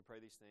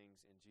these things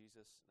in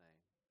Jesus' name.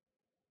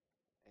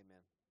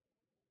 Amen.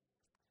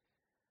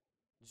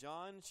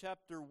 John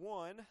chapter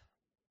 1.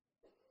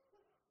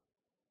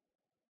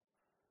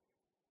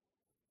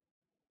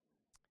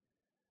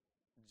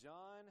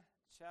 John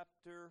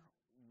chapter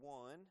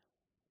 1.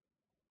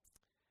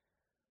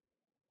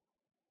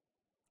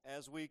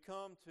 As we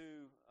come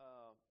to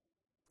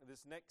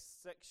this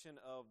next section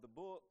of the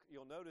book,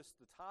 you'll notice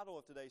the title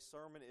of today's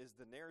sermon is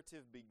The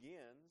Narrative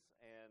Begins.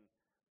 And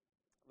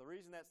the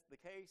reason that's the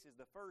case is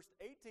the first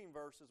 18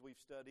 verses we've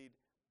studied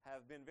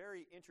have been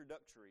very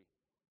introductory.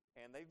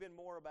 And they've been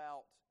more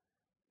about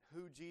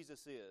who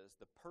Jesus is,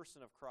 the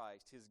person of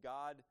Christ, His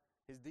God,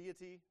 His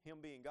deity, Him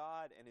being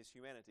God, and His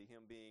humanity,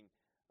 Him being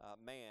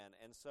man.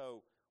 And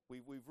so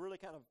we've really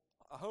kind of,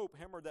 I hope,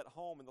 hammered that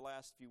home in the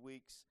last few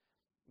weeks.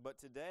 But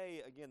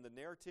today, again, the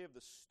narrative,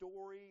 the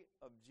story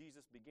of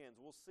Jesus begins.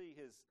 We'll see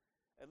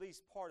at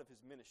least part of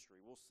His ministry.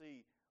 We'll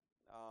see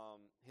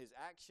His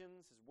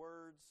actions, His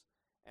words,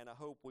 and I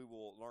hope we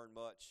will learn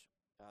much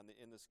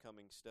in this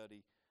coming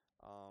study.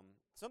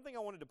 Something I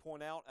wanted to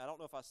point out, I don't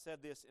know if I said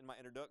this in my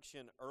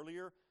introduction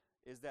earlier,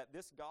 is that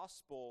this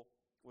gospel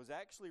was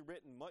actually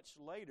written much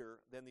later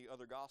than the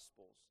other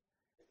gospels.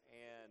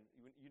 And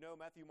you know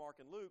Matthew, Mark,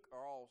 and Luke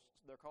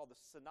they're called the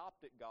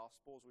synoptic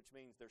gospels, which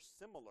means they're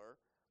similar.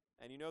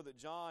 And you know that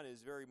John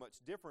is very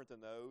much different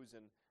than those.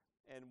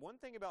 And one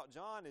thing about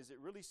John is it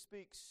really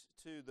speaks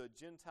to the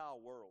Gentile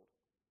world.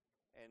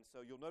 And so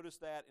you'll notice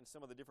that in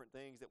some of the different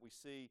things that we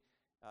see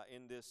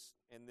in this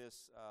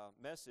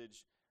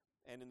message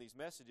and in these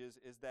messages,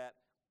 is that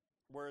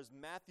whereas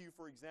Matthew,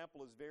 for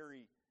example, is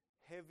very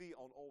heavy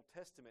on Old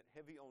Testament,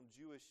 heavy on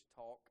Jewish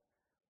talk,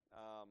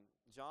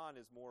 John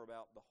is more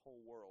about the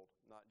whole world,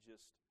 not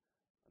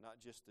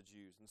just the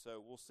Jews. And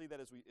so we'll see that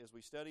as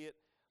we study it.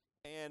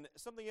 And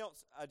something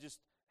else, I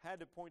just had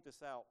to point this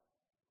out.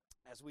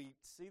 As we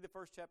see the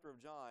first chapter of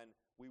John,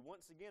 we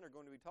once again are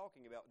going to be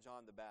talking about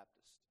John the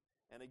Baptist.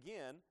 And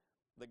again,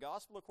 the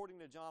gospel according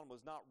to John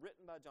was not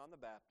written by John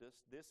the Baptist.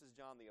 This is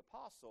John the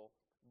Apostle,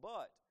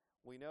 but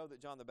we know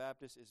that John the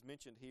Baptist is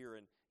mentioned here,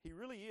 and he's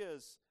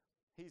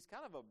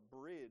kind of a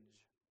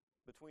bridge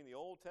between the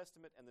Old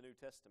Testament and the New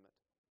Testament.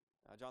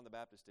 John the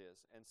Baptist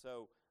is. And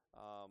so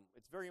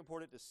it's very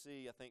important to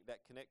see, I think,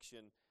 that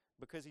connection,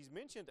 because he's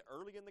mentioned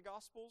early in the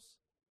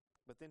Gospels,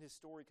 but then his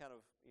story kind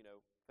of,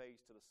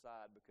 fades to the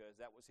side, because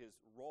that was his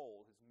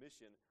role, his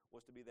mission,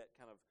 was to be that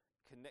kind of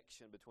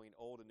connection between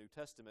Old and New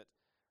Testament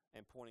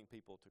and pointing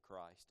people to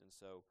Christ. And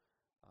so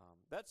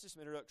that's just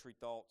some introductory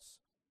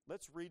thoughts.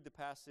 Let's read the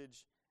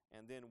passage,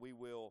 and then we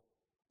will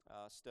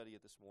study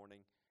it this morning.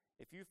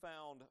 If you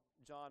found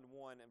John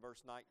 1 and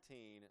verse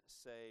 19,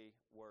 say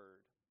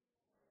word.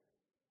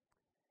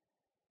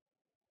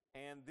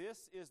 And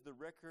this is the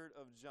record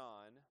of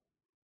John,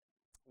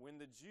 when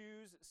the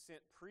Jews sent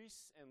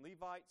priests and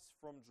Levites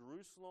from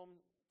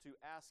Jerusalem to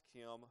ask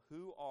him,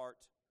 "Who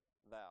art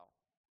thou?"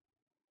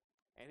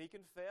 And he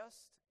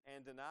confessed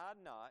and denied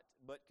not,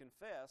 but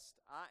confessed,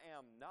 "I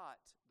am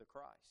not the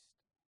Christ."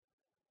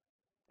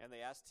 And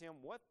they asked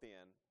him, "What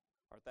then?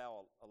 Art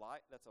thou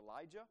that's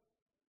Elijah?"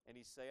 And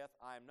he saith,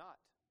 "I am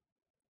not."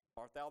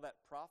 "Art thou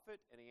that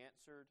prophet?" And he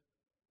answered,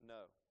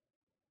 "No."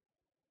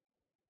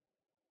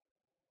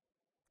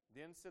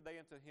 Then said they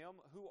unto him,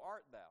 "Who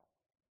art thou?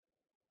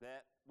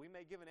 That we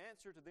may give an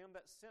answer to them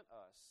that sent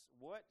us.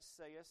 What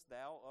sayest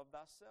thou of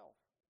thyself?"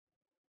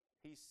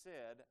 He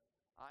said,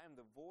 "I am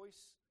the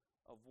voice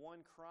of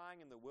one crying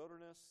in the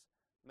wilderness,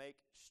 make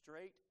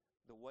straight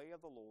the way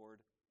of the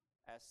Lord,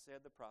 as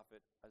said the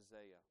prophet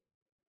Isaiah."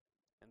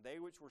 And they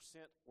which were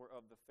sent were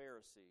of the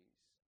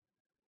Pharisees.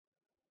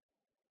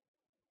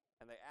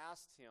 And they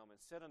asked him and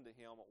said unto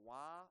him,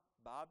 "Why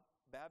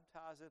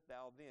baptizeth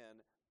thou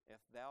then, if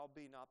thou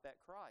be not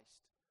that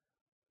Christ,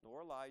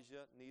 nor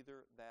Elijah,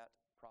 neither that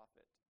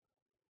prophet?"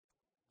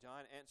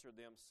 John answered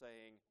them,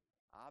 saying,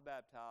 "I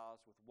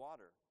baptize with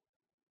water,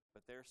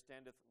 but there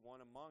standeth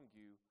one among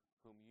you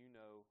whom you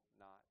know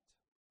not.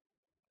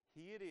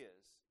 He it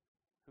is,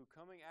 who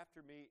coming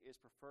after me is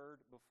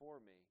preferred before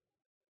me,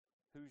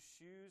 whose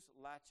shoes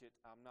latchet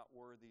I'm not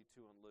worthy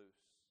to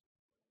unloose."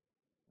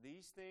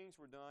 These things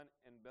were done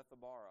in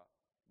Bethabara,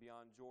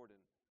 beyond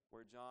Jordan,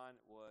 where John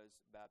was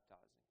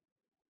baptizing.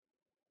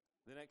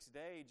 The next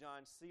day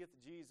John seeth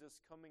Jesus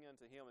coming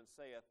unto him, and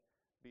saith,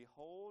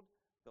 "Behold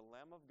the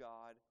Lamb of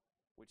God,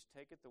 which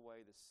taketh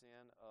away the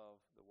sin of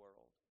the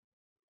world.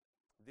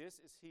 This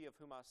is he of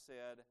whom I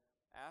said,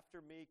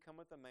 After me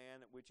cometh a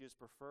man which is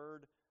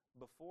preferred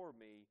before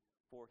me,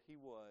 for he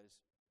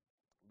was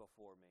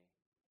before me.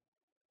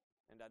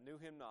 And I knew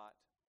him not,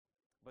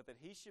 but that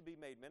he should be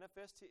made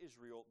manifest to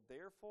Israel.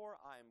 Therefore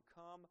I am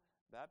come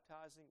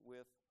baptizing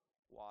with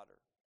water."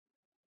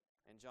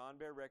 And John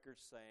bare record,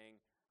 saying,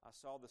 "I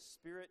saw the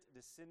Spirit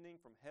descending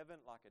from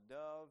heaven like a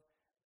dove,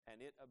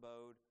 and it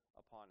abode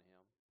upon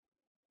him.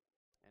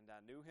 And I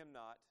knew him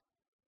not,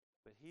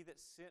 but he that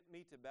sent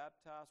me to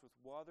baptize with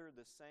water,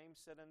 the same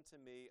said unto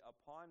me,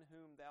 Upon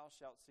whom thou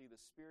shalt see the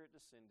Spirit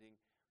descending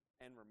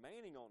and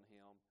remaining on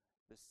him,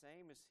 the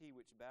same is he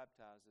which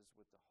baptizes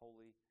with the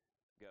Holy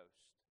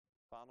Ghost.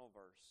 final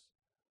verse.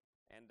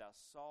 And I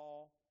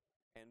saw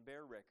and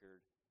bear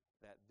record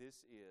that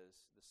this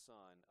is the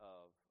Son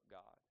of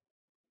God.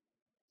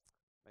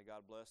 May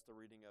God bless the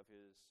reading of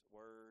His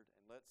Word.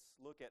 And let's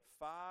look at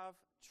 5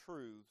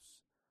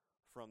 truths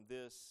from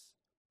this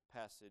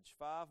passage.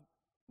 5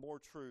 more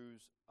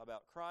truths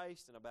about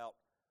Christ and about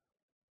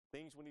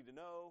things we need to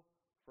know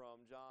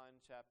from John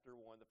chapter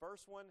 1. The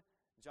first one,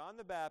 John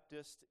the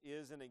Baptist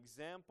is an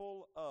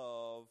example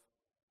of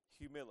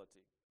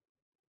humility.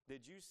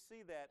 Did you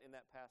see that in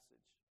that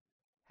passage?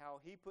 How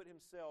he put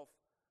himself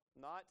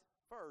not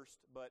first,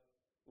 but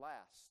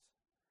last.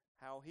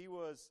 How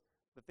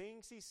the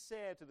things he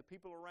said to the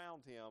people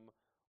around him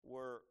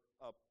were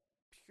a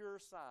pure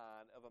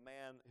sign of a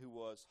man who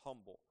was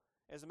humble.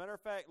 As a matter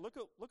of fact, look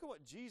at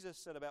what Jesus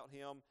said about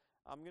him.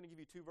 I'm going to give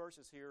you 2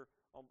 verses here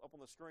up on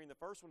the screen. The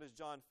first one is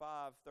John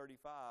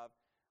 5:35,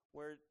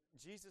 where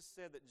Jesus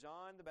said that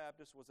John the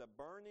Baptist was a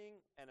burning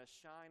and a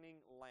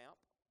shining lamp.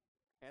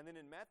 And then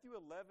in Matthew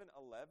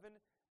 11:11,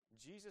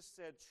 Jesus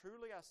said,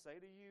 "Truly I say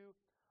to you,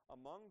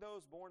 among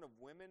those born of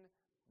women,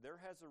 there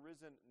has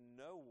arisen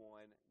no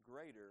one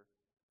greater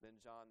than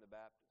John the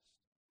Baptist."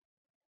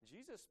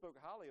 Jesus spoke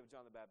highly of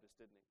John the Baptist,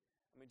 didn't he?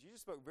 I mean,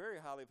 Jesus spoke very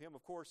highly of him.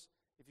 Of course,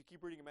 if you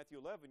keep reading in Matthew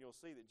 11, you'll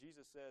see that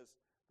Jesus says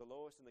the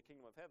lowest in the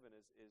kingdom of heaven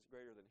is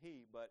greater than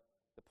he. But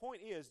the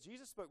point is,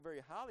 Jesus spoke very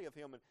highly of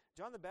him, and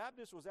John the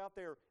Baptist was out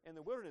there in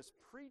the wilderness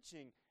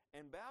preaching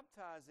and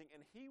baptizing,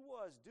 and he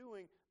was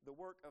doing the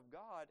work of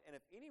God. And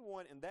if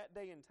anyone in that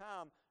day and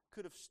time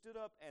could have stood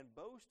up and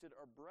boasted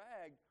or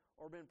bragged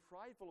or been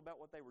prideful about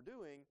what they were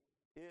doing,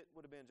 it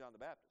would have been John the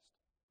Baptist.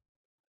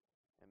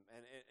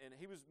 And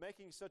he was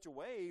making such a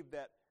wave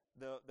that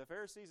the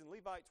Pharisees and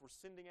Levites were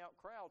sending out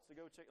crowds to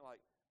go check,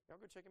 like, y'all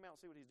go check him out and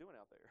see what he's doing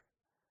out there.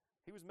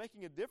 He was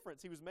making a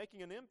difference. He was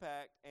making an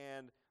impact,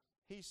 and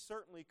he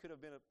certainly could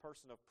have been a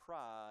person of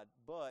pride,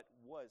 but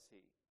was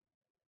he?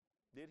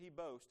 Did he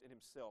boast in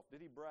himself?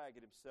 Did he brag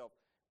at himself?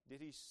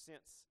 Did he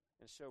sense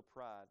and show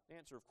pride? The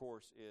answer, of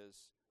course,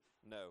 is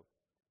no.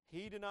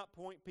 He did not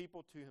point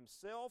people to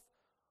himself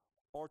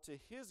or to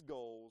his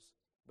goals,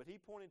 but he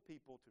pointed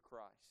people to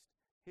Christ.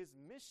 His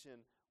mission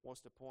was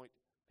to point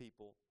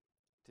people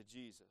to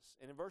Jesus.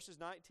 And in verses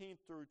 19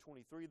 through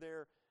 23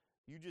 there,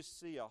 you just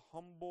see a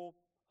humble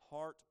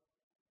heart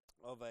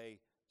of a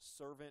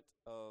servant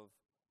of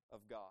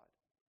God.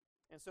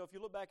 And so if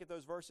you look back at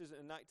those verses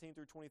in 19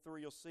 through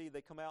 23, you'll see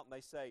they come out and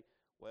they say,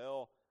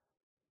 well,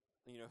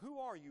 who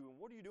are you and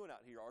what are you doing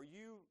out here? Are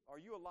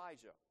you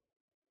Elijah?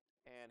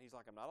 And he's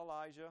like, I'm not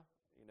Elijah.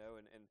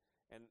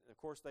 And of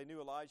course they knew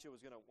Elijah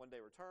was going to one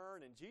day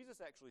return. And Jesus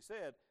actually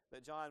said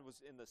that John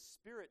was in the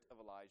spirit of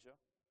Elijah,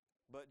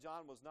 but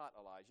John was not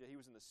Elijah. He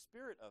was in the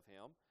spirit of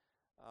him.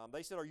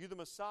 They said, are you the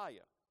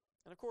Messiah?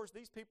 And of course,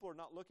 these people are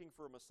not looking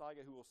for a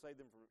Messiah who will save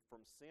them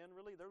from sin,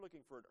 really. They're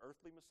looking for an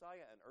earthly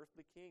Messiah, an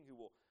earthly king who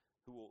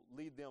will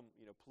lead them,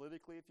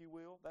 politically, if you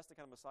will. That's the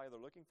kind of Messiah they're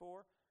looking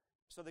for.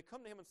 So they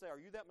come to him and say, are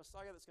you that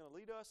Messiah that's going to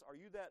lead us? Are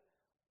you the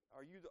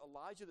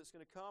Elijah that's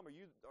going to come? Are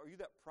you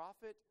that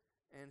prophet?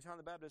 And John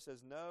the Baptist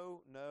says,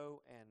 no,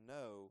 no, and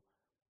no.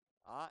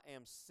 I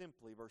am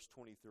simply, verse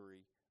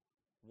 23,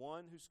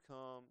 one who's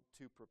come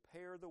to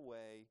prepare the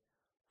way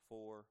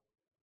for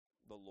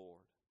the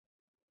Lord.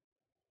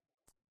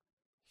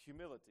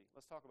 Humility.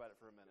 Let's talk about it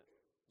for a minute.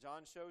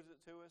 John shows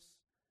it to us.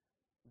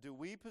 Do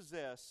we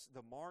possess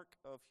the mark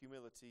of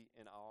humility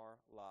in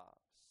our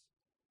lives?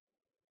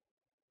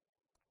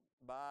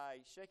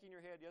 By shaking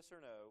your head, yes or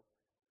no,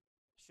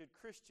 should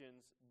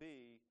Christians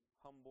be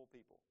humble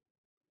people?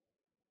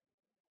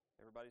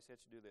 Everybody said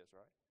you do this,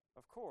 right?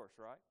 Of course,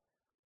 right?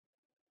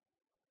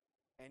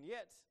 And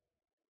yet,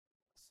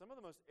 some of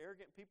the most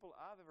arrogant people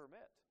I've ever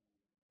met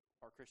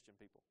are Christian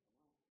people.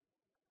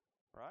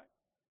 Right?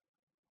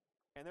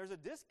 And there's a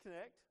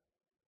disconnect.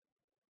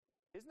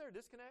 Isn't there a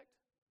disconnect?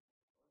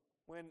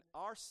 When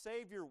our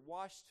Savior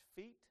washed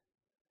feet,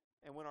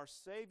 and when our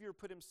Savior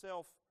put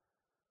himself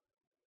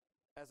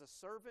as a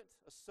servant,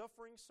 a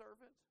suffering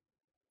servant,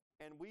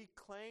 and we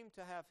claim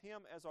to have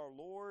him as our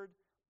Lord,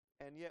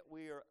 and yet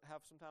we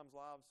have sometimes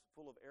lives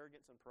full of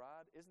arrogance and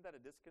pride, isn't that a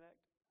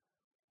disconnect?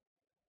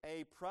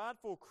 A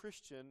prideful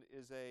Christian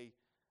is a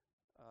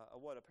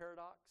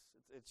paradox?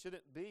 It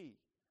shouldn't be.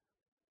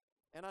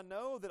 And I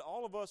know that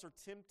all of us are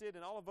tempted,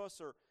 and all of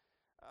us are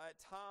at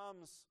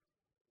times,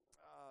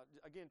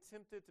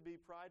 tempted to be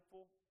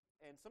prideful.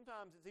 And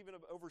sometimes it's even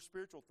over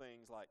spiritual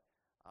things like,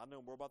 I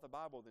know more about the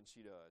Bible than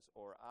she does,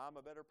 or I'm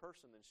a better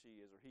person than she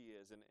is or he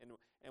is.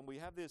 And we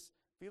have this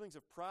feelings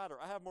of pride, or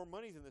I have more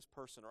money than this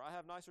person, or I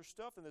have nicer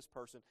stuff than this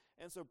person.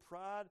 And so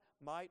pride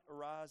might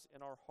arise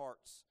in our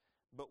hearts.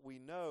 But we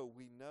know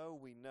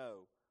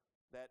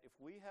that if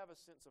we have a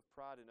sense of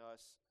pride in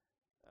us,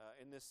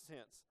 in this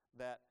sense,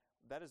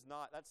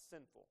 that's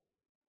sinful.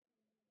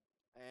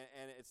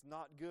 And it's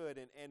not good.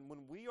 And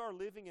when we are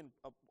living in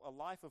a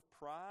life of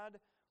pride,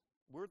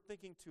 we're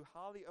thinking too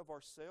highly of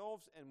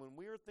ourselves. And when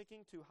we're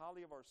thinking too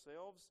highly of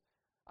ourselves,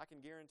 I can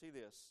guarantee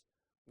this,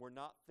 we're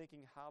not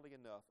thinking highly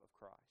enough of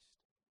Christ.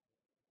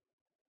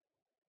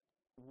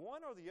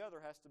 One or the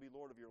other has to be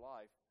Lord of your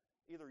life.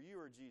 either you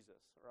or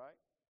Jesus, right?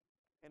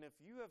 And if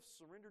you have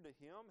surrendered to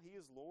Him, He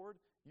is Lord,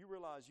 you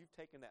realize you've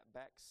taken that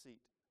back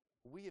seat.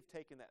 We have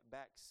taken that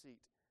back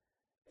seat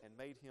and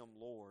made Him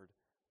Lord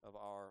of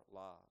our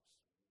lives.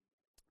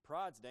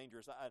 Pride's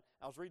dangerous.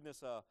 I was reading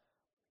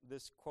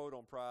this quote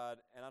on pride,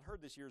 and I'd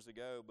heard this years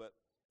ago, but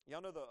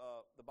y'all know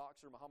the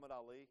boxer Muhammad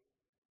Ali?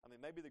 I mean,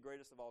 maybe the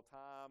greatest of all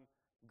time,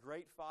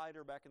 great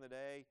fighter back in the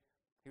day.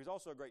 He was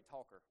also a great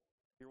talker.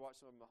 You ever watch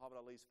some of Muhammad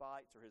Ali's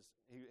fights, or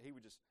he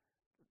would just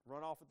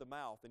run off at the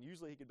mouth, and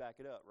usually he could back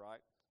it up, right?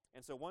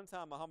 And so one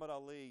time Muhammad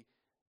Ali,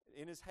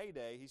 in his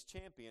heyday, he's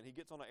champion. He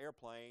gets on an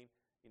airplane,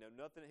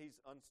 nothing. He's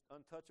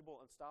untouchable,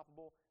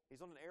 unstoppable.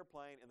 He's on an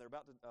airplane, and they're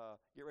about to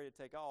get ready to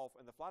take off,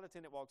 and the flight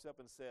attendant walks up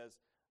and says,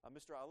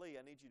 Mr. Ali,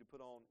 I need you to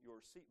put on your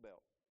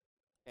seatbelt.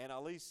 And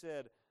Ali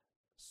said,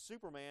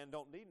 Superman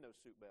don't need no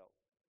seatbelt.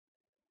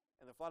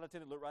 And the flight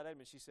attendant looked right at him,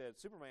 and she said,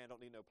 Superman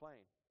don't need no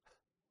plane.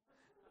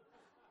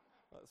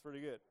 That's pretty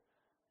good.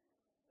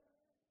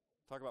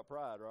 Talk about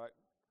pride, right?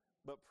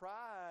 But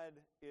pride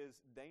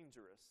is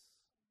dangerous.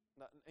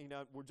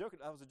 We're joking.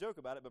 That was a joke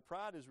about it, but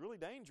pride is really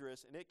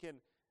dangerous, and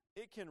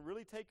it can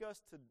really take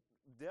us to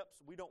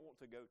depths we don't want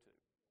to go to.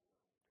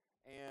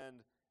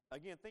 And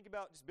again, think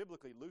about just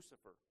biblically,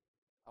 Lucifer.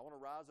 I want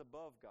to rise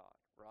above God,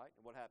 right?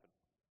 And what happened?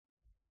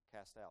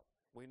 Cast out.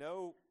 We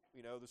know,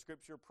 the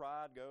scripture,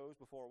 pride goes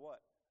before what?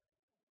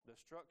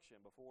 Destruction,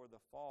 before the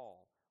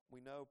fall. We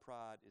know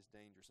pride is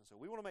dangerous. And so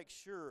we want to make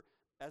sure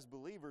as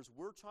believers,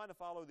 we're trying to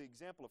follow the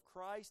example of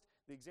Christ,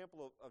 the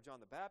example of John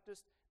the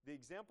Baptist, the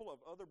example of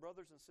other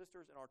brothers and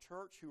sisters in our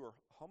church who are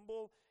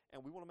humble,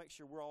 and we want to make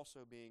sure we're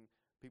also being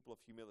people of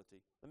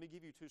humility. Let me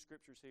give you two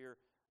scriptures here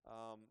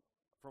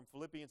from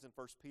Philippians and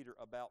 1 Peter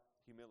about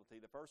humility.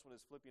 The first one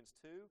is Philippians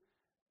 2.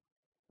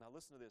 Now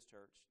listen to this,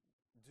 church.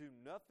 Do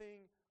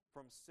nothing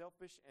from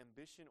selfish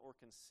ambition or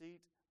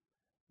conceit,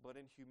 but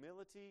in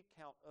humility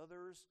count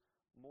others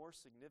more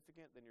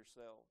significant than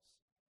yourselves.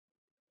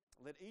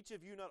 Let each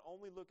of you not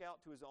only look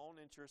out to his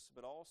own interests,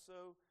 but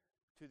also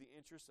to the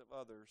interests of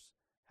others.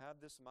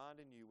 Have this mind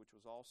in you, which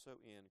was also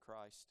in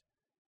Christ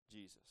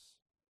Jesus.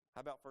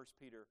 How about 1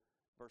 Peter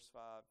verse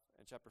 5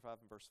 and chapter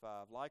 5 and verse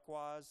 5?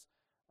 Likewise,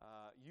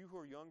 you who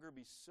are younger,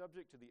 be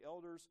subject to the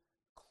elders.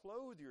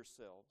 Clothe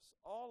yourselves,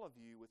 all of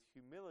you, with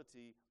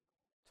humility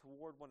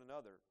toward one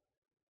another.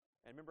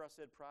 And remember I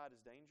said pride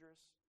is dangerous?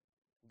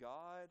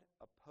 God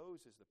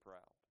opposes the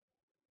proud,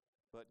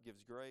 but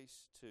gives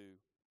grace to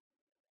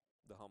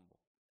the humble.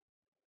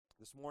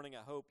 This morning,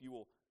 I hope you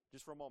will,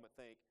 just for a moment,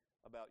 think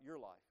about your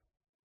life.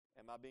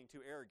 Am I being too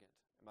arrogant?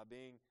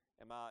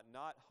 Am I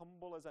not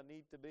humble as I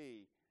need to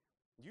be?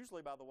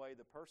 Usually, by the way,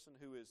 the person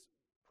who is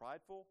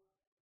prideful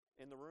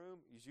in the room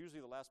is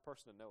usually the last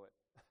person to know it.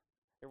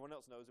 Everyone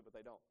else knows it, but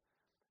they don't.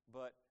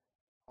 But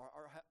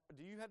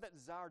do you have that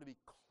desire to be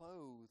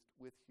clothed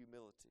with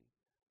humility?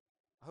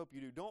 I hope you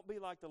do. Don't be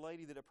like the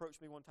lady that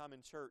approached me one time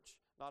in church,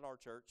 not our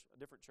church, a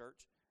different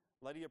church.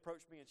 Lady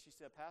approached me and she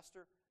said,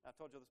 Pastor, I've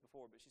told you this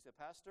before, but she said,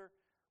 Pastor,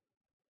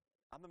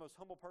 I'm the most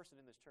humble person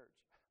in this church.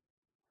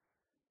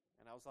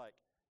 And I was like,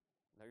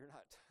 no, you're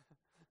not.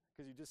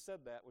 Because you just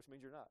said that, which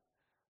means you're not.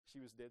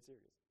 She was dead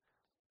serious.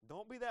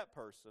 Don't be that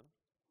person.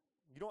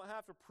 You don't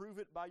have to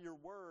prove it by your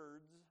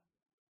words,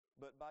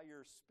 but by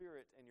your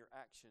spirit and your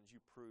actions,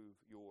 you prove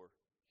your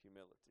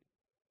humility.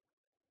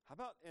 How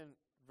about in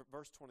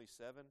verse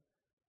 27?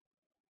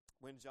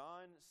 When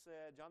John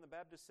the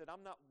Baptist said,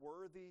 I'm not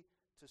worthy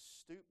to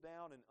stoop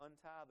down and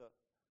untie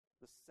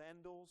the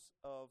sandals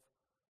of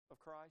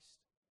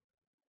Christ.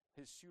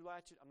 His shoe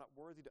latchet, I'm not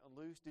worthy to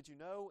unloose. Did you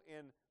know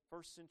in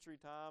first century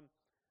time,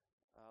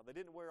 they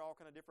didn't wear all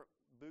kind of different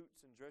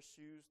boots and dress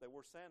shoes. They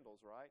wore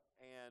sandals, right?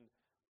 And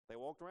they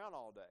walked around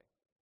all day.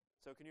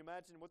 So can you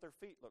imagine what their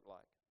feet looked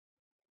like?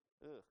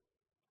 Ugh,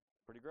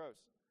 pretty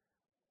gross.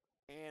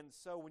 And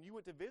so when you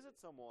went to visit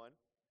someone,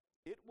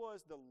 it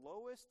was the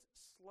lowest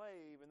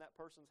slave in that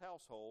person's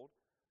household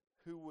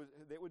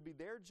that would be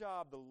their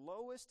job, the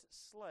lowest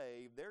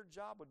slave, their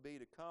job would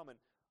be to come and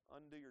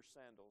undo your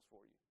sandals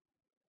for you.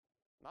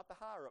 Not the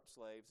higher up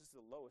slaves, this is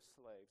the lowest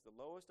slaves. The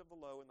lowest of the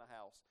low in the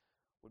house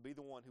would be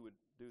the one who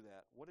would do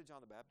that. What did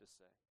John the Baptist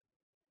say?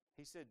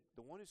 He said,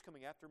 the one who's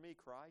coming after me,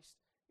 Christ,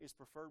 is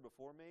preferred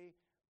before me,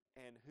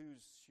 and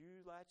whose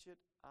shoe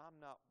latchet I'm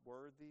not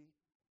worthy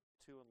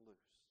to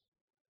unloose.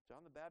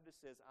 John the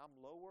Baptist says, I'm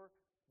lower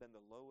than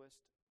the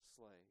lowest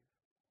slave.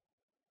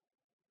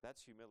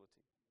 That's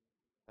humility.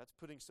 That's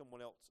putting someone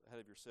else ahead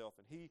of yourself.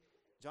 And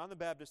John the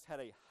Baptist had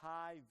a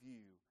high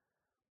view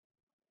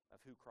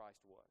of who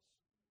Christ was.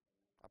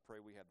 I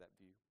pray we have that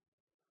view.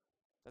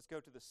 Let's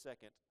go to the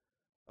second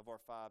of our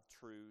 5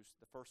 truths.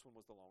 The first one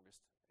was the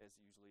longest, as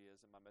it usually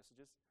is in my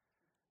messages.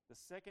 The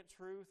second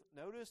truth,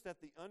 notice that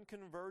the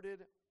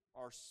unconverted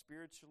are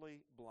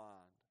spiritually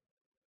blind.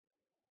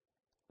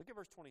 Look at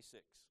verse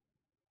 26.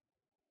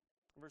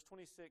 In verse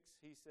 26,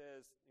 he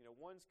says,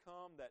 one's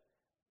come that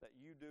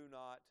you do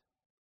not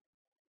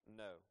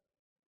know.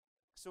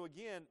 So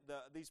again,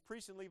 these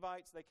priests and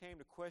Levites, they came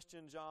to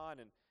question John,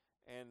 and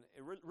And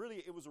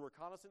really, it was a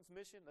reconnaissance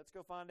mission. Let's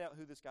go find out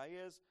who this guy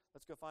is.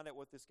 Let's go find out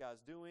what this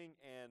guy's doing.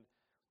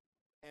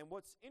 And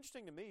what's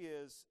interesting to me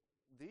is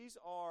these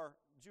are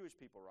Jewish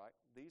people, right?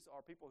 These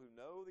are people who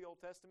know the Old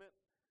Testament.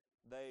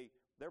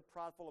 They're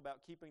prideful about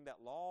keeping that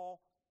law.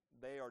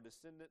 They are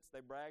descendants.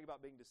 They brag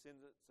about being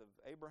descendants of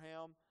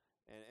Abraham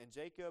and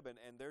Jacob, and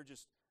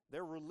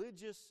they're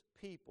religious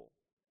people.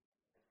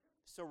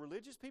 So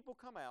religious people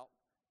come out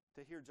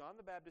to hear John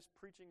the Baptist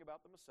preaching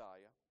about the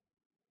Messiah.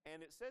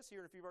 And it says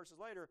here a few verses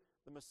later,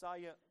 the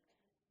Messiah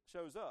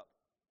shows up.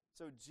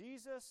 So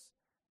Jesus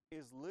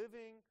is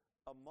living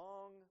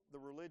among the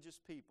religious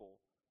people.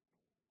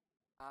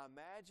 I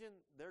imagine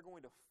they're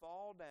going to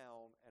fall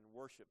down and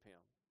worship him.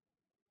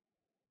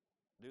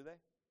 Do they?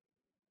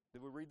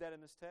 Did we read that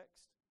in this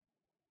text?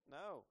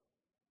 No.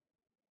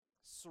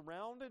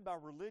 Surrounded by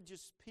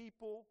religious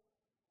people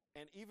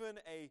and even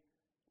a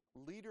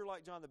leader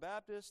like John the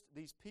Baptist,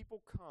 these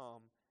people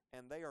come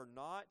and they are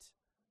not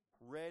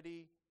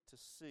ready to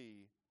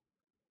see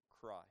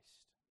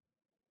Christ.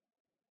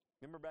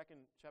 Remember back in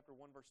chapter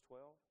 1, verse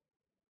 12?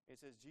 It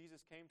says,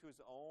 Jesus came to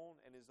his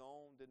own, and his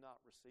own did not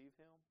receive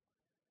him.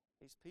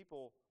 These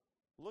people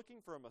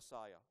looking for a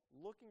Messiah,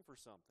 looking for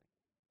something,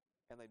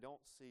 and they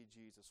don't see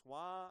Jesus.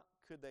 Why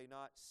could they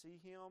not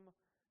see him?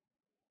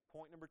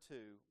 Point number 2,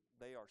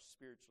 they are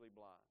spiritually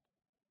blind.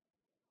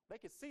 They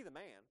could see the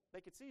man.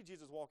 They could see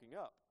Jesus walking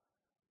up.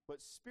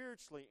 But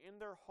spiritually, in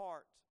their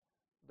heart,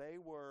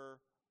 they were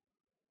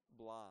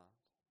blind.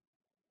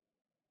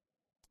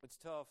 It's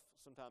tough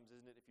sometimes,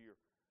 isn't it?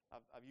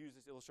 I've used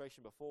this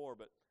illustration before,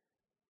 but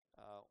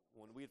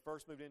when we had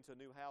first moved into a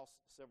new house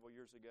several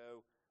years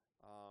ago,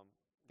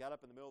 got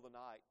up in the middle of the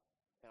night,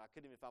 and I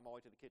couldn't even find my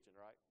way to the kitchen,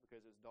 right?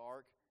 Because it's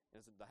dark,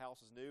 and the house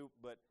is new.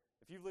 But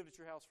if you've lived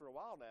at your house for a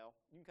while now,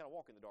 you can kind of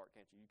walk in the dark,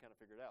 can't you? You kind of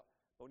figure it out.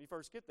 But when you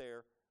first get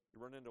there, you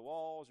run into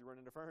walls, you run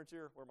into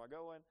furniture. Where am I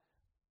going?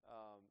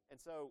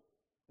 And so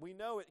we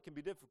know it can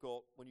be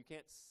difficult when you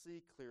can't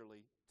see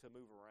clearly to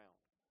move around.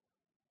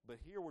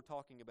 But here we're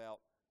talking about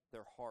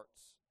their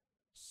hearts.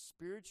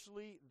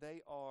 Spiritually,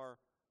 they are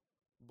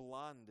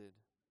blinded.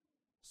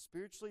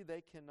 Spiritually,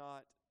 they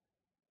cannot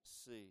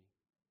see.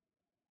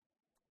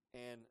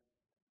 And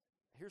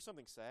here's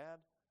something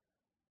sad.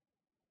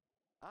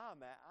 I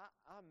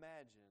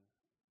imagine,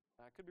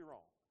 and I could be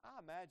wrong, I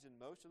imagine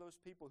most of those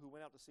people who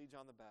went out to see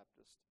John the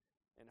Baptist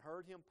and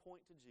heard him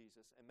point to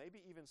Jesus and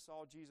maybe even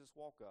saw Jesus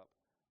walk up,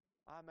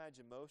 I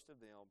imagine most of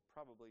them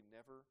probably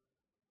never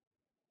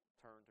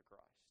turned to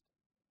Christ.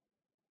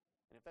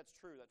 And if that's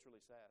true, that's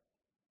really sad.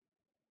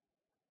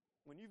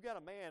 When you've got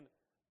a man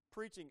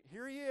preaching,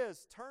 here he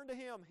is, turn to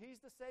him,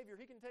 he's the Savior,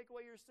 he can take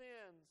away your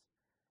sins.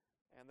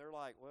 And they're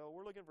like, well,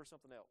 we're looking for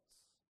something else,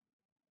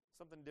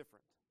 something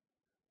different.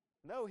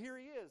 No, here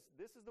he is,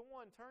 this is the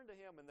one, turn to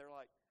him. And they're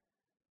like,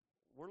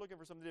 we're looking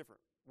for something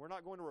different. We're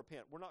not going to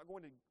repent. We're not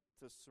going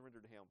to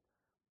surrender to him.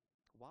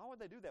 Why would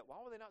they do that? Why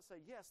would they not say,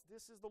 yes,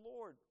 this is the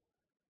Lord?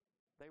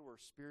 They were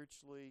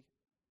spiritually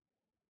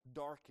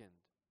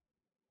darkened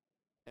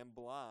and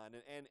blind.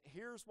 And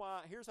here's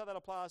how that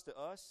applies to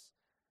us.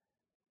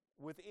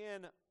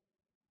 Within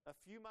a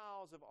few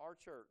miles of our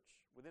church,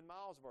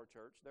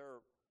 there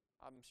are,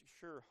 I'm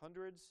sure,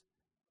 hundreds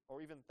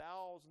or even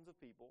thousands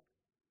of people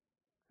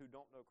who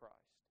don't know Christ.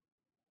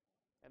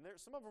 And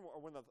some of them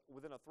are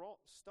within a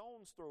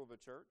stone's throw of a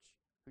church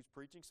who's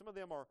preaching. Some of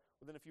them are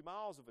within a few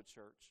miles of a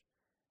church,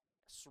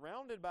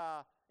 surrounded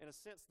by, in a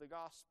sense, the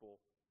gospel,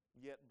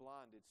 yet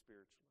blinded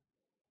spiritually.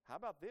 How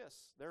about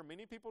this? There are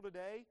many people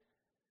today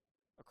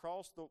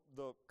across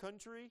the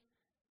country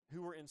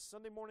who were in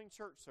Sunday morning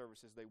church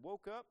services. They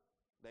woke up,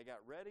 they got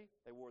ready,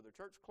 they wore their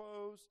church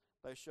clothes,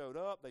 they showed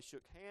up, they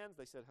shook hands,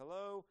 they said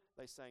hello,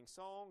 they sang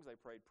songs, they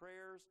prayed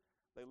prayers,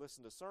 they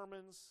listened to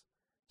sermons,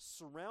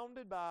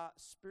 surrounded by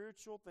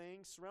spiritual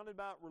things, surrounded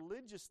by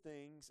religious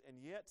things, and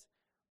yet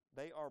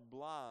they are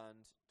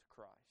blind to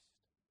Christ.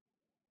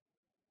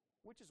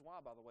 Which is why,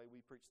 by the way, we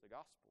preach the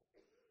gospel.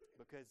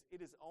 Because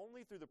it is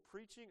only through the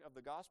preaching of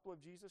the gospel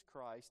of Jesus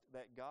Christ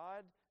that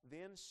God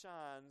then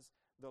shines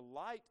the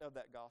light of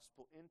that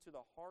gospel into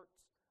the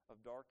hearts of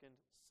darkened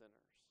sinners.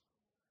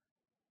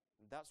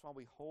 And that's why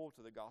we hold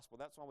to the gospel.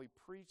 That's why we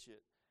preach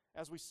it.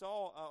 As we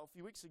saw a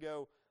few weeks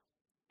ago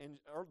in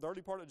the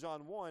early part of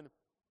John 1,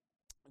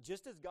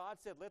 just as God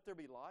said, let there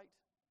be light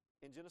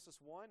in Genesis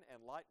 1,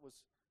 and light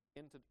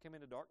came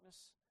into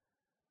darkness,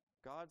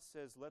 God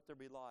says, let there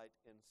be light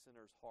in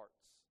sinners'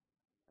 hearts.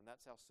 And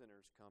that's how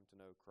sinners come to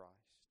know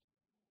Christ.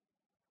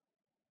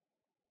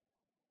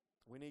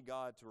 We need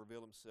God to reveal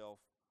himself.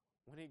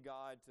 We need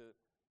God to,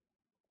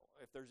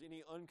 if there's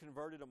any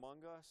unconverted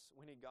among us,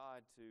 we need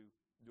God to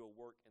do a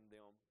work in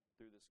them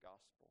through this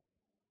gospel,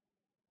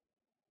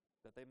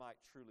 that they might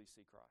truly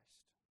see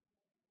Christ.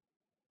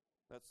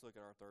 Let's look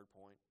at our third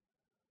point.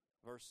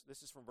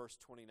 This is from verse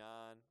 29.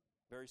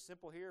 Very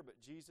simple here, but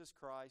Jesus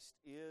Christ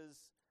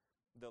is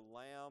the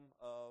Lamb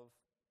of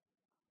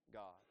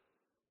God.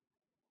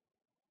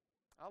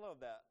 I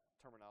love that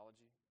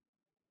terminology.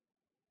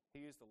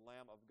 He is the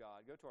Lamb of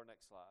God. Go to our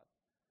next slide.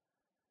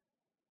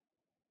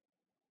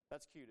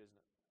 That's cute, isn't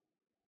it?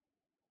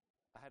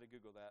 I had to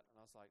Google that, and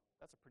I was like,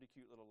 that's a pretty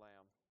cute little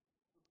lamb.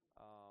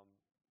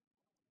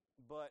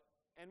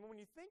 And when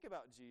you think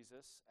about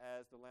Jesus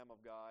as the Lamb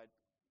of God,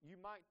 you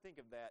might think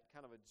of that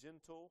kind of a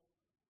gentle,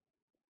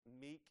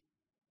 meek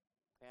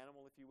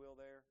animal, if you will,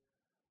 there.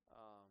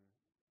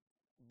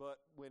 But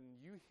when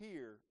you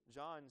hear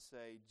John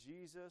say,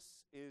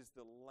 Jesus is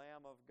the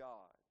Lamb of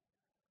God,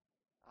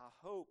 I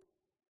hope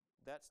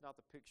that's not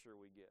the picture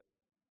we get.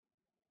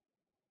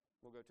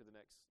 We'll go to the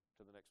next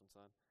one,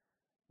 son.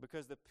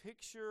 Because the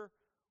picture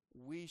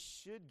we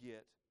should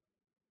get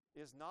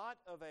is not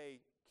of a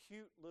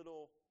cute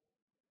little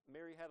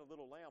Mary had a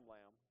little lamb,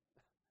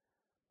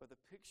 but the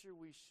picture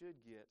we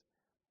should get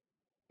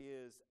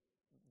is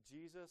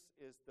Jesus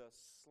is the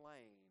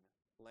slain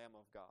Lamb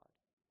of God.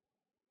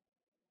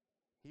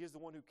 He is the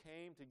one who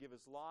came to give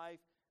his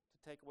life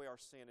to take away our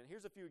sin. And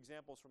here's a few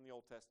examples from the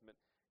Old Testament.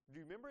 Do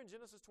you remember in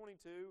Genesis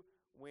 22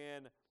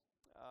 when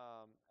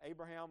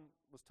Abraham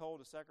was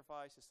told to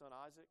sacrifice his son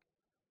Isaac?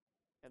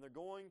 And they're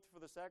going for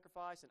the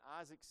sacrifice, and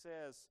Isaac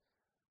says,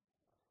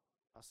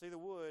 I see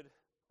the wood,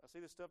 I see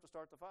the stuff to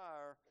start the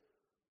fire.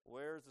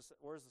 Where's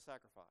the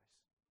sacrifice?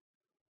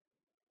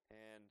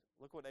 And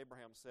look what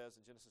Abraham says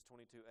in Genesis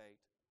 22:8.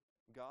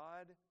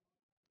 God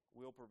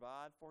will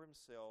provide for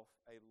himself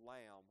a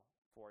lamb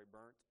for a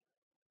burnt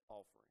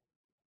offering.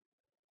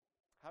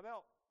 How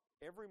about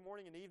every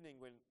morning and evening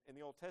when in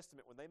the Old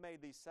Testament, when they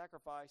made these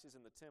sacrifices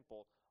in the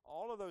temple,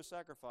 all of those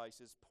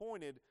sacrifices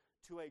pointed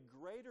to a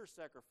greater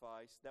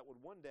sacrifice that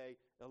would one day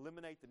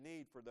eliminate the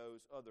need for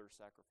those other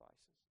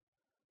sacrifices.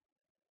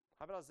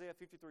 How about Isaiah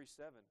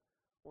 53:7,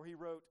 where he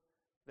wrote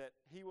that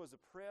he was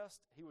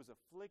oppressed, he was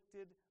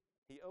afflicted,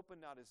 he opened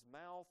not his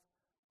mouth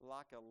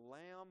like a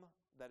lamb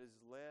that is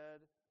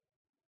led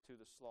to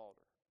the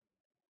slaughter.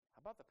 How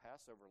about the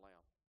Passover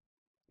lamb?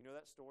 You know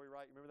that story,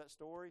 right? You remember that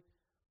story?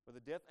 Where the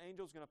death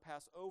angel is going to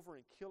pass over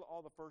and kill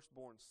all the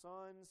firstborn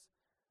sons.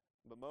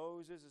 But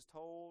Moses is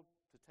told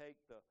to take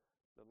the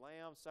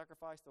lamb,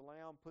 sacrifice the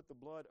lamb, put the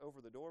blood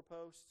over the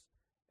doorposts.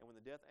 And when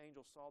the death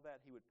angel saw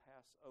that, he would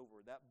pass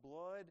over. That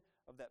blood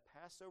of that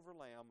Passover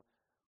lamb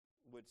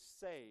would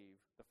save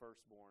the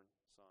firstborn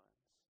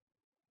sons.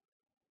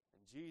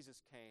 And Jesus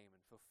came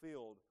and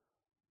fulfilled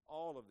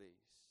all of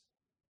these.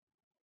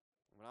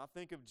 When I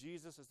think of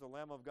Jesus as the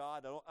Lamb of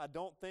God, I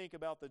don't think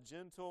about the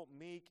gentle,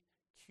 meek,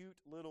 cute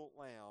little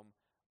lamb.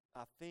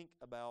 I think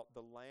about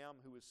the Lamb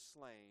who was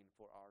slain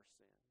for our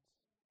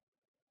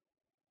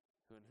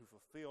sins, who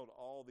fulfilled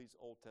all these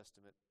Old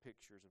Testament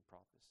pictures and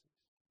prophecies.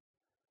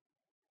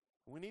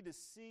 We need to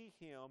see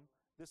Him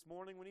this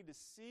morning. We need to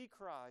see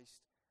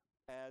Christ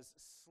as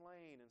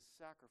slain and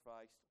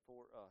sacrificed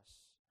for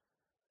us.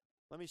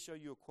 Let me show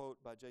you a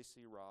quote by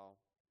J.C. Ryle.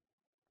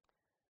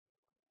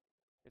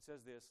 It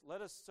says this: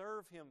 "Let us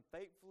serve Him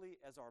faithfully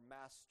as our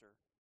Master.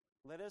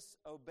 Let us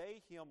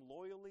obey Him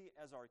loyally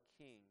as our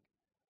King.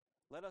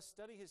 Let us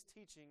study His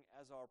teaching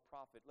as our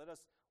prophet. Let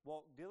us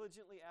walk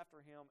diligently after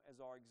Him as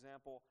our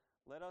example.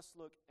 Let us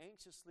look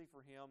anxiously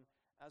for Him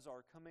as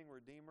our coming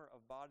Redeemer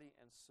of body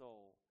and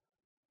soul.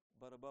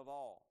 But above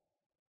all,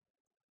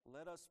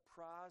 let us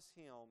prize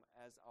Him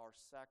as our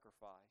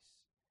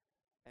sacrifice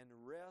and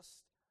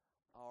rest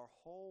our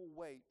whole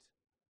weight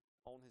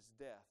on His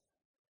death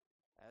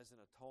as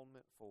an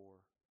atonement for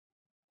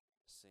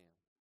sin."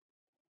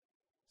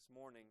 This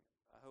morning,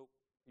 I hope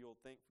you'll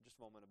think for just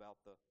a moment about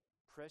the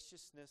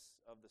preciousness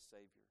of the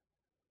Savior,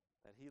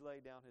 that He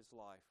laid down His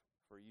life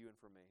for you and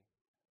for me.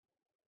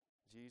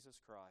 Jesus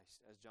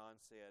Christ, as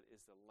John said,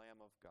 is the Lamb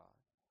of God.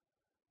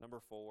 Number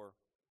 4,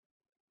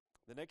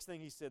 the next thing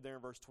he said there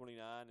in verse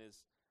 29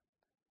 is,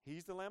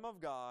 He's the Lamb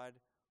of God,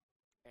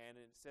 and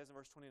it says in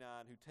verse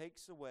 29, who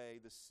takes away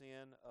the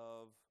sin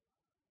of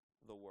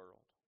the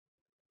world.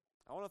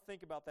 I want to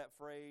think about that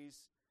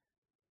phrase,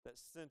 that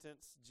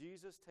sentence,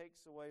 Jesus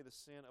takes away the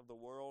sin of the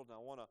world, and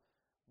I want to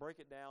break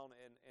it down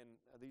in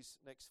these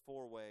next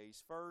 4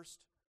 ways.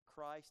 First,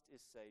 Christ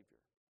is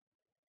Savior.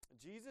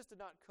 Jesus did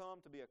not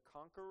come to be a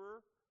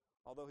conqueror,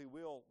 although He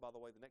will, by the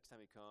way, the next time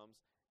He comes.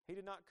 He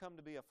did not come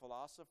to be a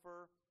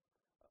philosopher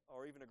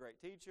or even a great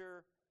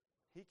teacher.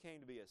 He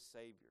came to be a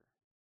Savior.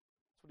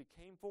 That's what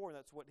He came for, and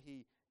that's what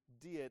He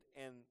did.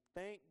 And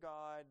thank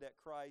God that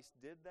Christ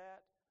did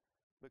that,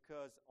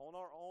 because on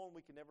our own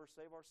we can never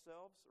save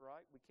ourselves,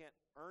 right? We can't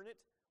earn it.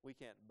 We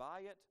can't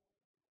buy it.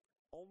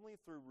 Only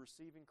through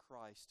receiving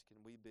Christ can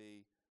we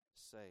be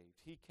saved.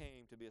 He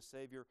came to be a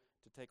Savior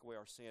to take away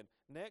our sin.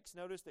 Next,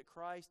 notice that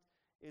Christ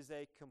is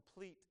a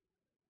complete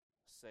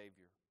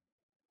Savior.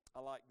 I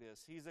like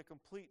this. He's a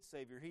complete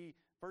Savior.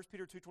 1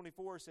 Peter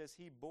 2:24 says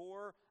He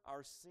bore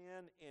our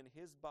sin in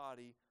His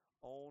body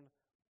on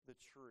the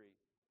tree.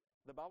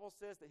 The Bible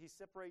says that He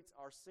separates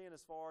our sin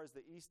as far as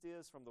the east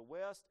is from the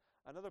west.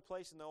 Another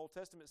place in the Old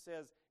Testament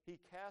says He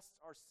casts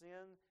our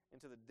sin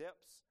into the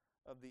depths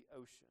of the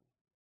ocean.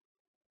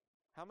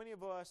 How many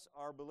of us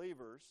are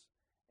believers,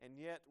 and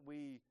yet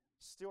we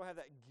still have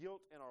that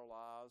guilt in our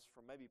lives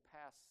from maybe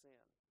past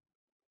sin?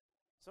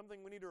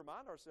 Something we need to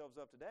remind ourselves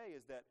of today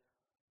is that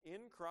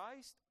in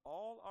Christ,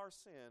 all our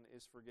sin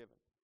is forgiven.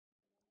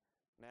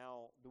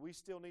 Now, do we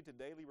still need to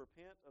daily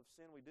repent of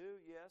sin? We do,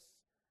 yes.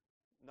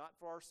 Not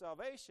for our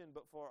salvation,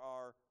 but for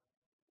our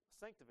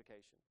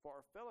sanctification, for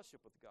our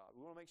fellowship with God.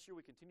 We want to make sure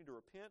we continue to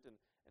repent and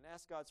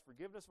ask God's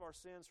forgiveness of our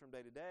sins from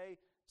day to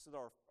day so that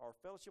our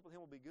fellowship with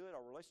Him will be good,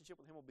 our relationship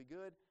with Him will be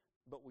good.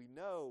 But we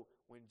know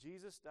when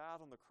Jesus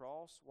died on the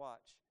cross,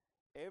 watch,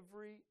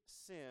 every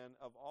sin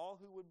of all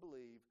who would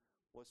believe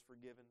was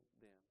forgiven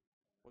then,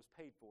 was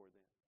paid for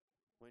then.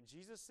 When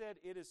Jesus said,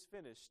 "It is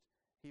finished,"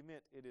 He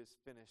meant it is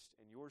finished,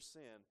 and your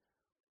sin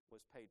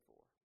was paid for.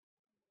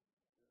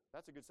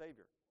 That's a good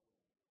Savior.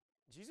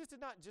 Jesus did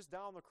not just die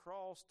on the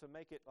cross to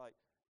make it like,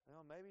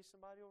 well, maybe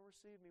somebody will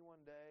receive me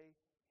one day.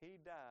 He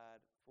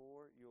died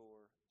for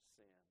your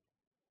sin.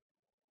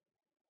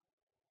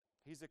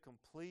 He's a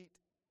complete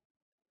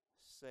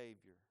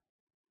Savior.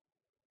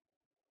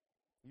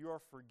 You are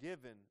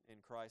forgiven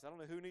in Christ. I don't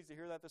know who needs to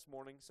hear that this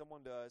morning.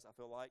 Someone does, I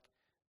feel like.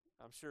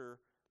 I'm sure.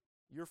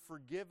 You're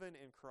forgiven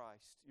in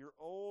Christ. Your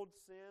old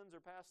sins are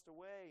passed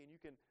away, and you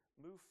can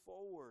move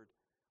forward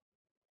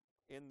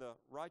in the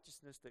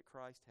righteousness that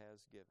Christ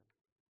has given.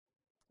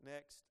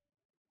 Next,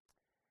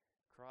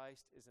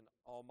 Christ is an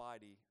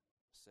almighty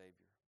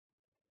Savior.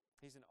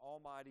 He's an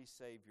almighty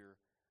Savior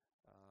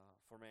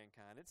for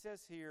mankind. It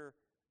says here,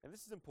 and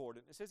this is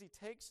important, it says He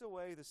takes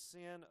away the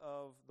sin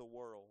of the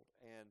world.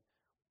 And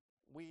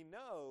we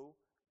know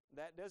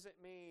that doesn't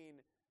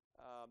mean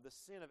the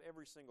sin of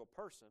every single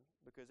person,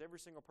 because every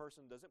single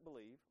person doesn't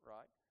believe,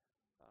 right?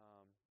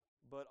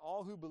 But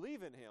all who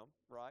believe in Him,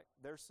 right,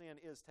 their sin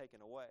is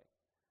taken away.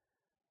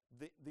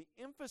 The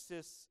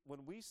emphasis, when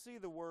we see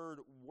the word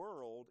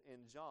world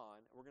in John,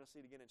 and we're going to see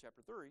it again in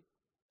chapter 3,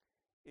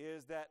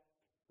 is that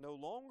no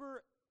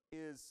longer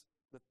is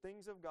the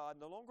things of God,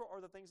 no longer are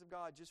the things of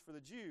God just for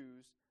the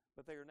Jews,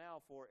 but they are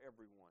now for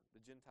everyone, the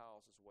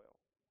Gentiles as well.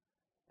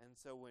 And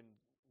so when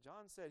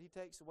John said He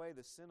takes away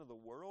the sin of the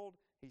world,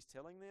 He's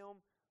telling them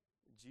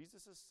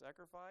Jesus'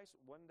 sacrifice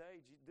one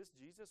day, this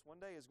Jesus one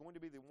day is going to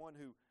be the one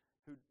who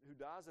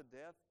dies a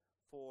death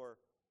for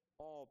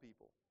all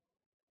people.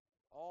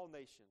 All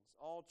nations,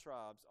 all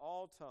tribes,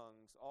 all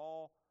tongues,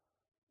 all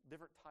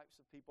different types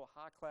of people,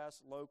 high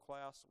class, low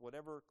class,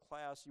 whatever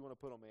class you want to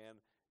put them in,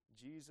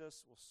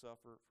 Jesus will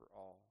suffer for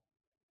all.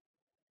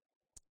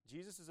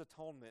 Jesus'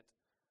 atonement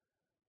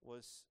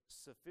was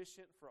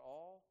sufficient for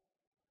all,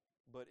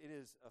 but it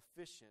is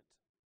efficient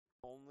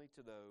only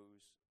to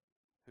those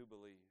who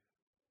believe.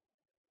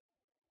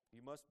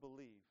 You must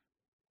believe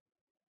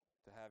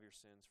to have your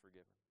sins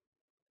forgiven.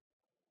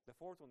 The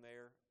fourth one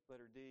there,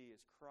 letter D,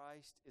 is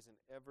Christ is an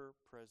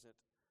ever-present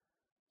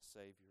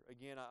Savior.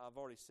 Again, I've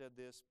already said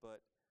this,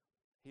 but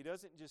He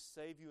doesn't just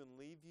save you and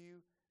leave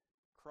you.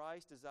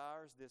 Christ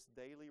desires this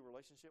daily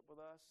relationship with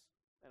us,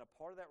 and a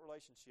part of that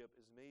relationship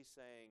is me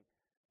saying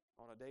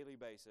on a daily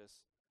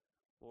basis,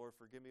 Lord,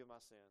 forgive me of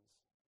my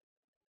sins.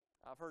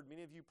 I've heard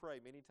many of you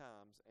pray many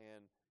times,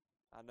 and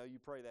I know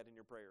you pray that in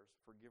your prayers.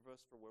 Forgive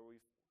us for where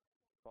we've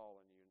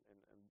fallen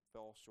and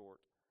fell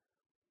short.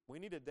 We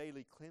need a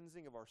daily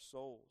cleansing of our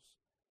souls.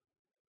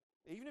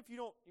 Even if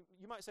you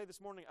might say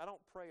this morning, I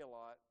don't pray a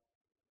lot.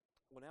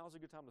 Well, now is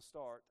a good time to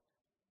start.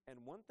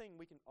 And one thing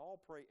we can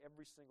all pray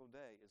every single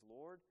day is,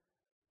 Lord,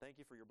 thank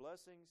you for your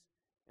blessings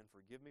and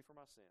forgive me for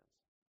my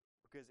sins.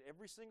 Because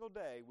every single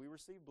day we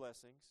receive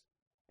blessings,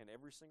 and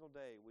every single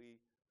day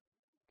we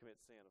commit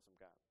sin of some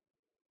kind,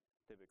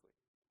 typically,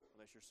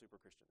 unless you're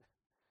super Christian.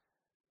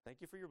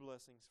 Thank you for your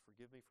blessings.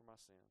 Forgive me for my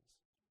sins.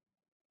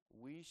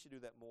 We should do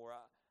that more.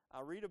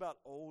 I read about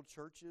old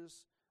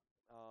churches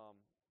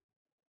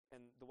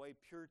and the way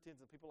Puritans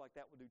and people like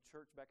that would do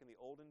church back in the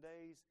olden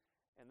days,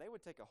 and they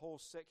would take a whole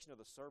section of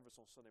the service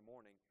on Sunday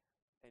morning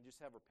and just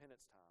have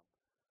repentance time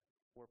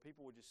where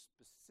people would just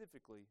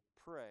specifically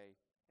pray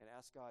and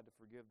ask God to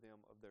forgive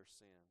them of their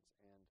sins.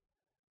 And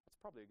that's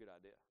probably a good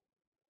idea,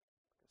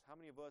 because how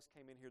many of us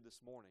came in here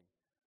this morning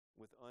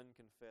with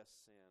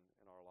unconfessed sin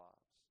in our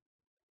lives?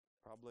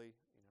 Probably,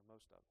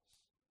 most of us.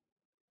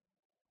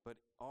 But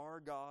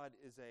our God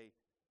is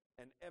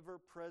an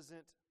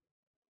ever-present,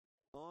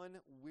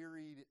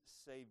 unwearied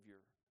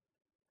Savior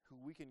who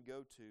we can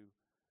go to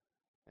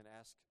and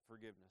ask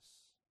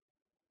forgiveness.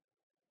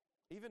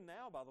 Even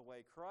now, by the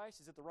way,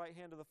 Christ is at the right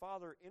hand of the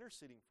Father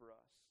interceding for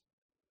us.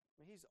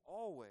 He's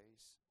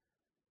always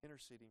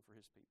interceding for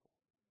His people.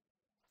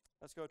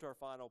 Let's go to our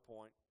final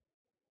point.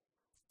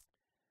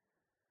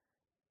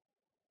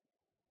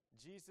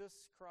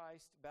 Jesus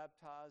Christ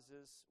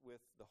baptizes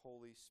with the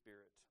Holy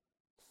Spirit.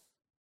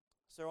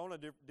 So I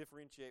want to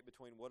differentiate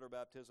between water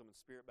baptism and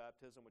spirit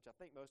baptism, which I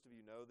think most of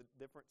you know the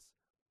difference.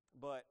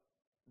 But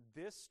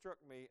this struck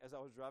me as I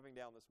was driving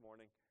down this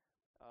morning.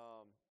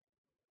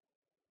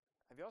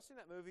 Have y'all seen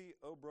that movie,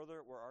 Oh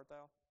Brother, Where Art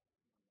Thou?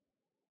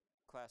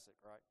 Classic,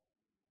 right?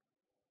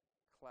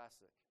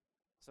 Classic.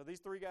 So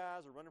these three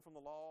guys are running from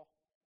the law.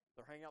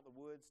 They're hanging out in the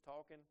woods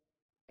talking,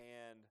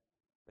 and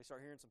they start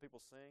hearing some people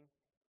sing.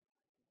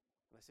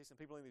 And they see some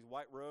people in these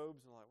white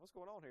robes, and they're like, what's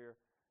going on here?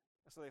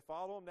 And so they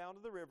follow them down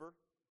to the river.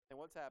 And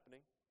what's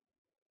happening?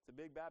 It's a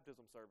big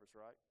baptism service,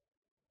 right?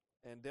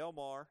 And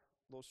Delmar,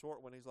 a little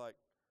short one, he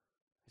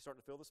he's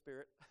starting to feel the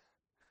Spirit.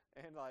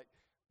 And like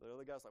the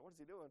other guy's like, what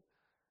is he doing?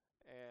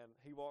 And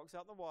he walks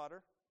out in the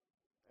water,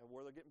 and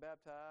where they're getting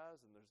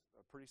baptized, and there's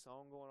a pretty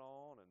song going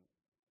on, and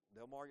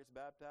Delmar gets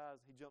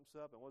baptized. He jumps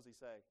up, and what does he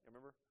say?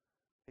 Remember?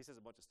 He says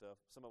a bunch of stuff.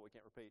 Some of it we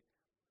can't repeat.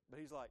 But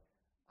he's like,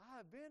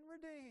 I've been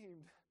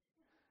redeemed.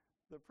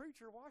 The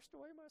preacher washed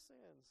away my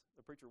sins.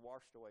 The preacher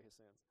washed away his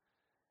sins.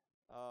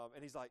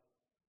 And he's like,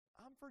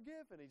 I'm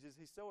forgiven.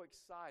 He's so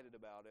excited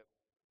about it.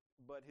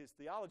 But his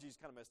theology is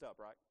kind of messed up,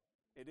 right?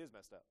 It is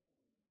messed up.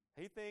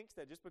 He thinks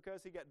that just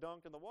because he got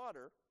dunked in the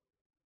water,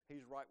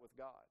 he's right with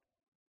God.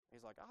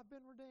 He's like, I've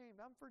been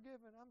redeemed. I'm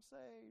forgiven. I'm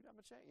saved. I'm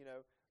a change, you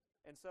know.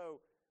 And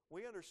so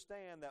we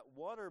understand that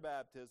water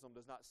baptism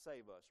does not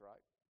save us,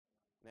 right?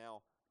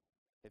 Now,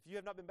 if you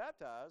have not been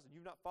baptized and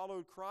you've not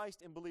followed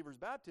Christ in believer's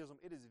baptism,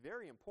 it is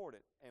very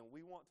important, and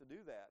we want to do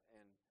that.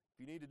 And if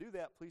you need to do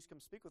that, please come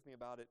speak with me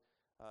about it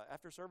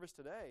after service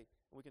today,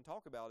 and we can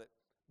talk about it,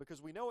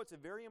 because we know it's a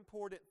very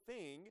important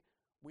thing.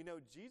 We know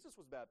Jesus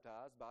was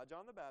baptized by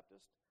John the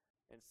Baptist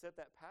and set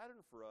that pattern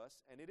for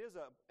us, and it is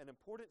an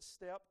important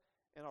step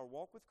in our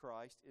walk with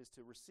Christ, is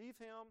to receive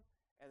Him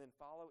and then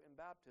follow in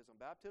baptism.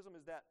 Baptism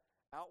is that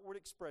outward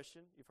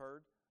expression, you've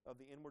heard, of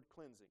the inward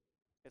cleansing.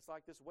 It's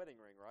like this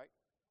wedding ring, right?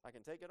 I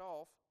can take it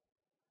off,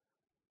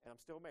 and I'm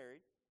still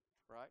married,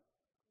 right?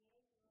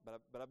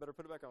 But I better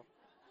put it back on.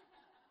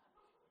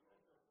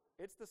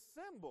 It's the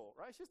symbol,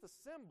 right? It's just a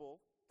symbol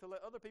to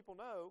let other people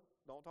know,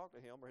 don't talk to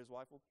him or his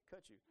wife will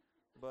cut you.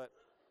 But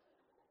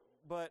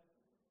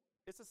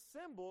it's a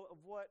symbol of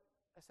what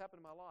has happened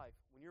in my life.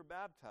 When you're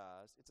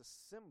baptized, it's a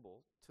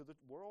symbol to the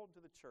world,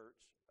 to the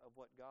church, of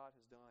what God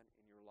has done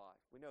in your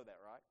life. We know that,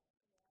 right?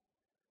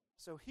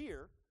 So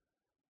here,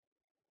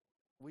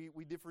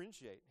 we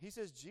differentiate. He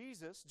says,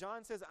 Jesus,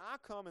 John says, I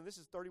come, and this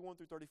is 31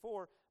 through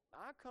 34,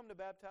 I come to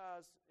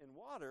baptize in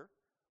water.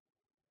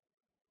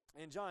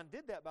 And John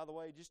did that, by the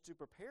way, just to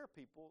prepare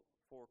people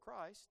for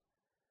Christ.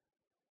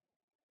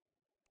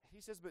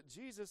 He says, but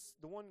Jesus,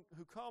 the one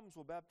who comes,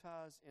 will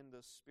baptize in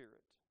the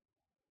Spirit.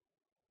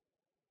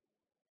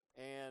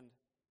 And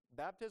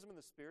baptism in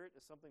the Spirit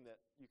is something that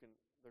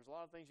there's a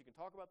lot of things you can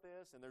talk about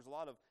this, and there's a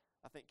lot of,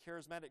 I think,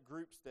 charismatic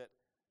groups that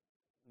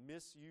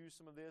misuse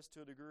some of this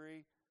to a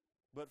degree.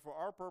 But for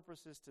our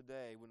purposes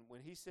today,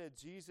 when he said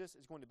Jesus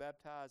is going to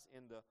baptize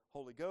in the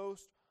Holy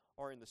Ghost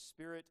or in the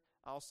Spirit,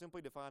 I'll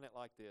simply define it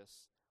like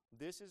this.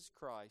 This is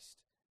Christ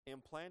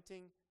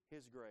implanting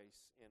His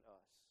grace in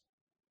us.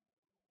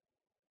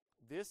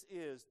 This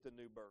is the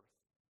new birth.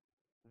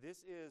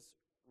 This is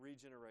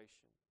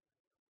regeneration.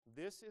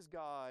 This is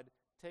God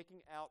taking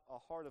out a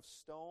heart of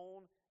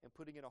stone and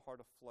putting in a heart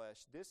of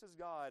flesh. This is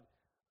God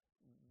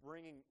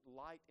bringing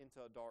light into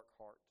a dark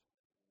heart.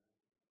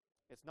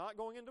 It's not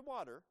going into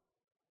water,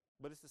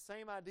 but it's the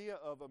same idea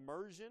of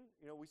immersion.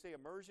 You know, we say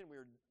immersion,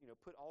 we're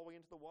put all the way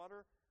into the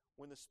water.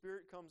 When the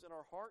Spirit comes in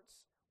our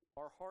hearts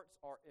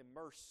are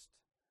immersed,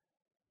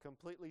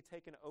 completely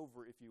taken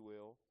over, if you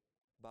will,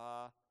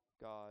 by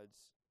God's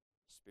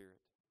Spirit.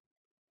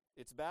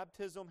 It's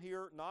baptism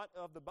here, not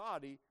of the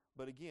body,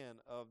 but again,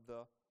 of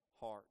the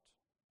heart.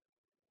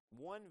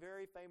 One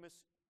very famous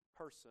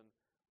person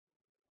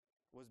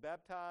was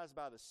baptized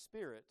by the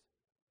Spirit,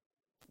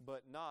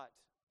 but not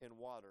in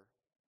water.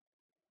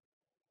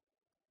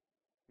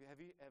 Has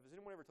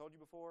anyone ever told you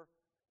before,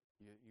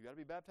 you got to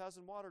be baptized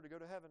in water to go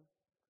to heaven?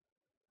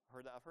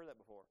 I've heard that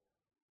before.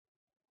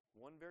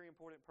 One very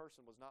important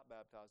person was not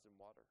baptized in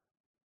water.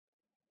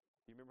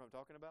 Do you remember who I'm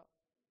talking about?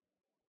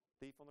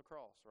 Thief on the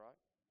cross, right?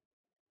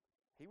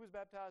 He was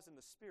baptized in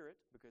the Spirit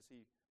because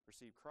he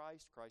received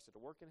Christ. Christ had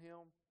to work in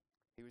him.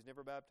 He was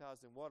never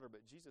baptized in water,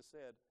 but Jesus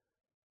said,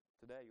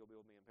 today you'll be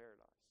with me in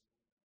paradise.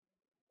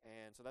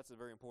 And so that's a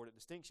very important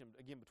distinction,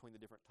 again, between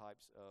the different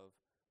types of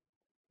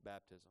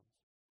baptisms.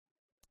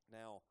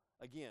 Now,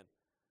 again,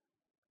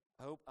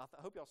 I hope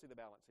y'all see the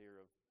balance here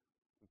of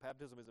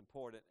baptism is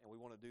important, and we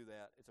want to do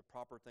that. It's a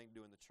proper thing to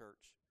do in the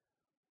church.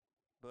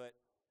 But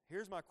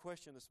here's my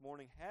question this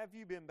morning. Have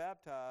you been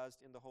baptized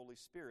in the Holy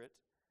Spirit?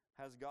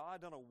 Has God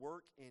done a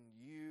work in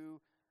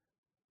you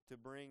to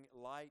bring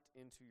light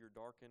into your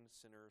darkened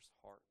sinner's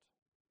heart?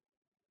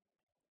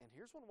 And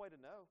here's one way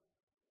to know.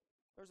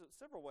 There's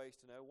several ways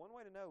to know. One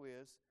way to know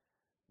is,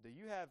 do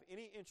you have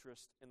any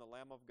interest in the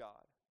Lamb of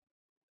God?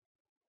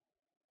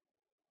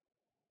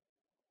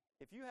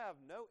 If you have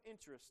no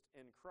interest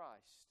in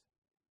Christ,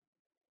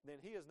 then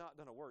He has not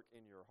done a work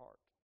in your heart.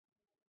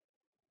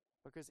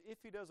 Because if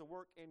He does a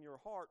work in your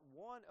heart,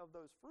 one of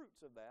those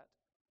fruits of that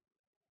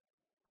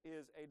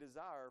is a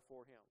desire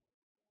for Him.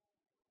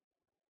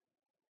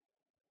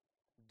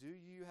 Do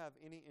you have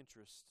any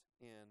interest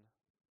in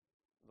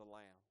the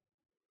Lamb?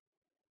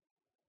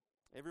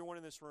 Everyone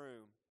in this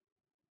room,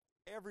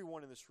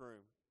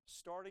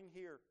 starting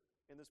here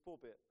in this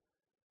pulpit,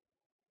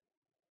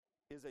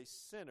 is a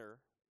sinner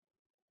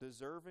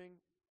deserving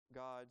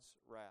God's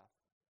wrath.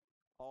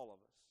 All of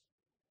us.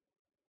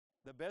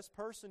 The best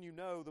person you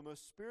know, the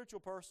most spiritual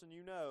person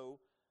you know,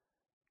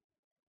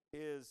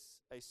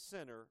 is a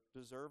sinner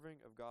deserving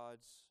of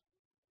God's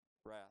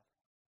wrath.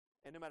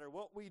 And no matter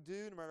what we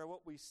do, no matter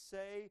what we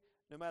say,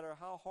 no matter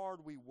how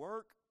hard we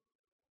work,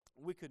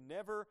 we could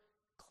never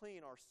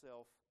clean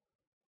ourselves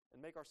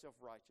and make ourselves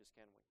righteous,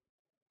 can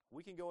we?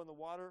 We can go in the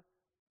water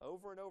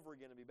over and over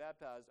again and be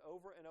baptized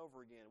over and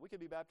over again. We can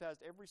be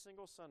baptized every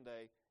single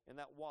Sunday in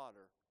that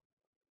water,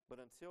 but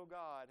until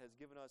God has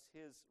given us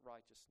His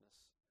righteousness,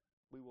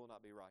 we will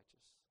not be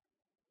righteous.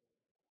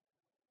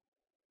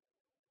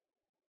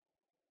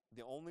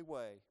 The only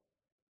way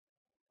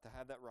to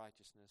have that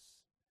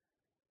righteousness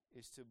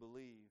is to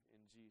believe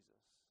in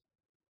Jesus,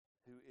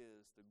 who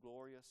is the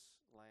glorious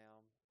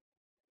Lamb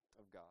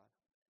of God.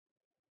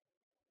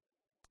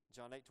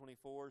 John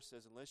 8:24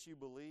 says, unless you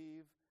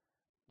believe,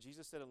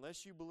 Jesus said,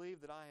 unless you believe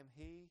that I am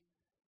He,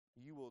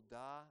 you will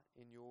die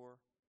in your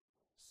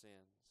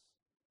sins.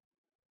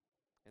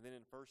 And then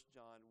in 1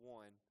 John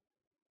 1,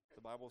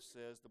 the Bible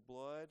says, the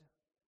blood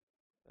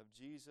of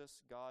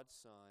Jesus, God's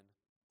Son,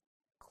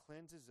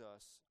 cleanses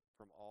us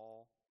from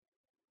all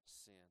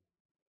sin.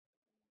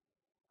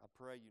 I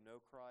pray you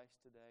know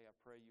Christ today. I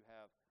pray you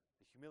have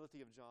the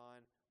humility of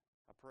John.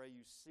 I pray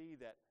you see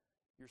that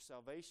your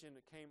salvation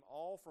came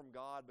all from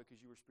God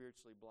because you were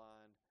spiritually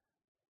blind.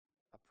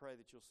 I pray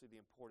that you'll see the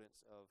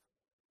importance of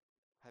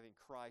having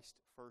Christ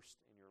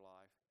first in your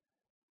life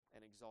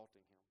and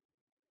exalting Him.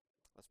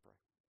 Let's pray.